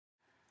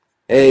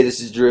Hey, this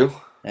is Drew.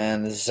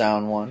 And this is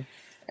Sound One,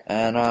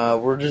 and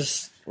we're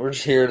just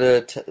here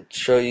to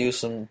show you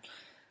some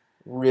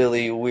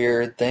really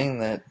weird thing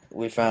that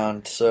we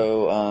found.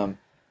 So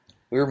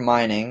we were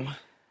mining,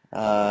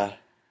 yeah,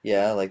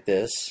 like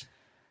this.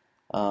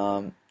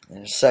 In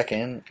a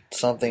second,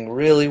 something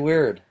really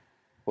weird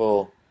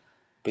will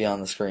be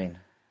on the screen.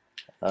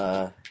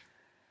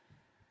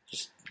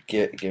 Just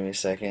give me a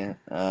second.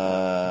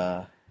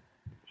 Right,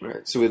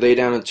 so we lay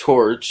down a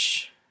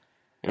torch,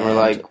 and we're And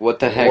like, what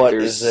the heck? what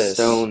There's is this?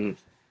 stone.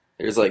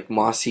 There's like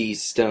mossy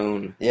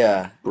stone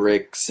Yeah,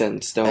 bricks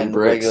and stone and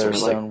bricks. regular And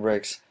we're like, stone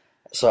bricks.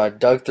 So I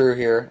dug through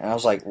here, and I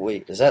was like,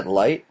 wait, is that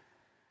light?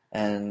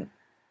 And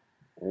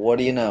what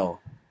do you know?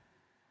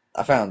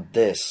 I found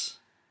this.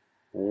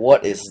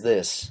 What is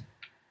this?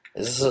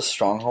 Is this a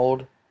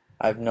stronghold?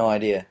 I have no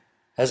idea.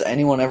 Has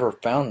anyone ever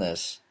found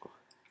this?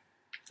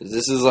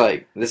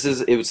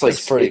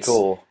 it's Pretty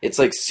cool. It's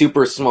like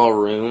super small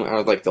room out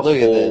of like the Look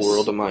at whole this.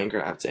 world of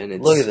Minecraft,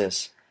 and Look at it's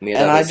this. made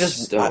And out of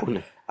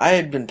stone. I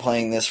had been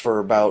playing this for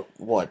about,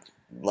 what,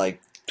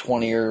 like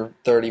 20 or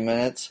 30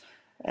 minutes?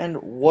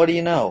 And what do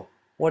you know?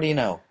 What do you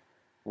know?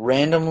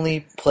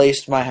 Randomly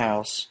placed my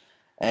house,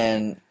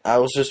 and I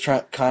was just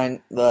trying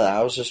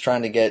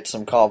to get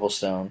some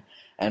cobblestone,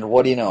 and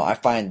what do you know? I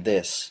find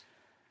this.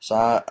 So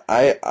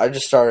I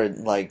just started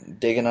like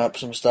digging up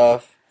some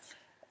stuff,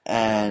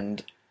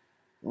 and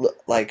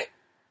like,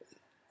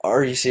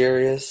 are you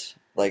serious?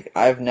 Like,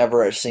 I've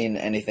never seen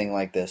anything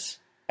like this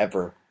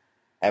ever,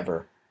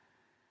 ever.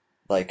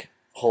 Like,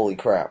 holy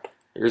crap!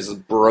 There's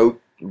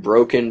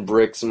broken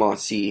bricks,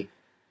 mossy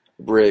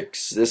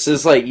bricks. This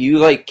is like you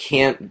like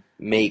can't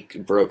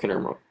make broken.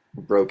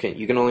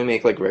 You can only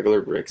make like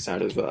regular bricks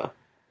out of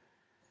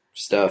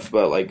stuff,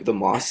 but like the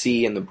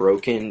mossy and the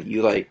broken,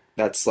 you like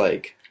that's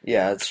like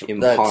Yeah, that's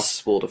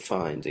impossible to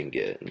find and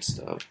get and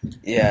stuff.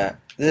 yeah.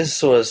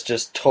 This was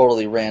just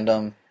totally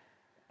random.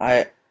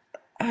 I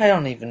I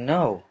don't even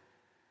know.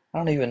 I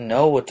don't even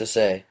know what to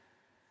say.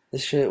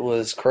 This shit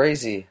was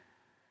crazy.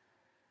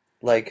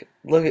 Like,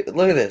 look at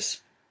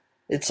this.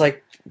 It's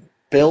like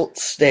built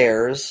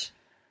stairs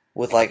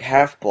with like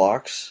half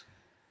blocks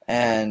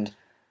and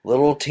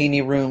little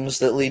teeny rooms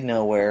that lead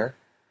nowhere.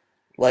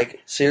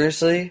 Like,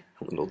 seriously?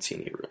 Little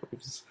teeny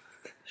rooms.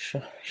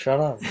 Shut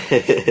up.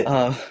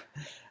 Um,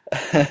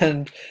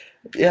 and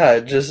yeah,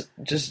 it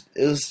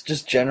was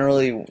just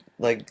generally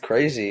like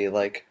crazy.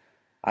 Like,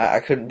 I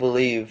couldn't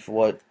believe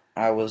what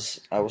I was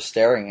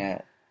staring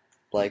at.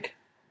 Like,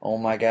 oh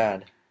my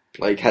god.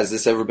 Like, has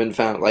this ever been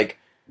found? Like,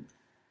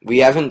 we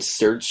haven't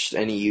searched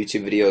any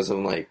YouTube videos of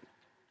like,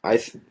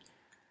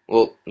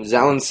 well,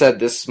 Zalin said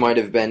this might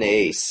have been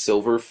a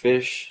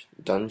silverfish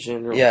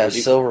dungeon or Yeah, what do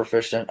you-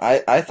 silverfish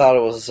dungeon. I thought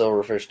it was a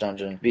silverfish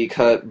dungeon.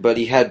 but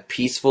he had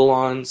peaceful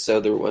on, so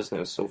there was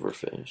no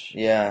silverfish.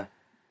 Yeah,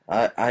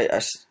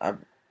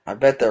 I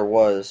bet there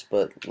was,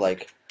 but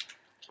like,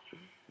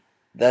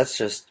 that's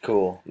just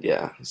cool.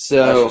 Yeah. That's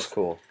So just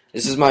cool.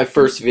 this is my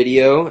first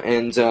video,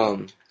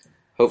 and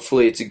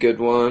hopefully it's a good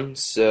one.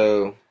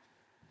 So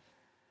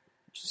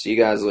see you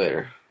guys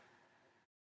later.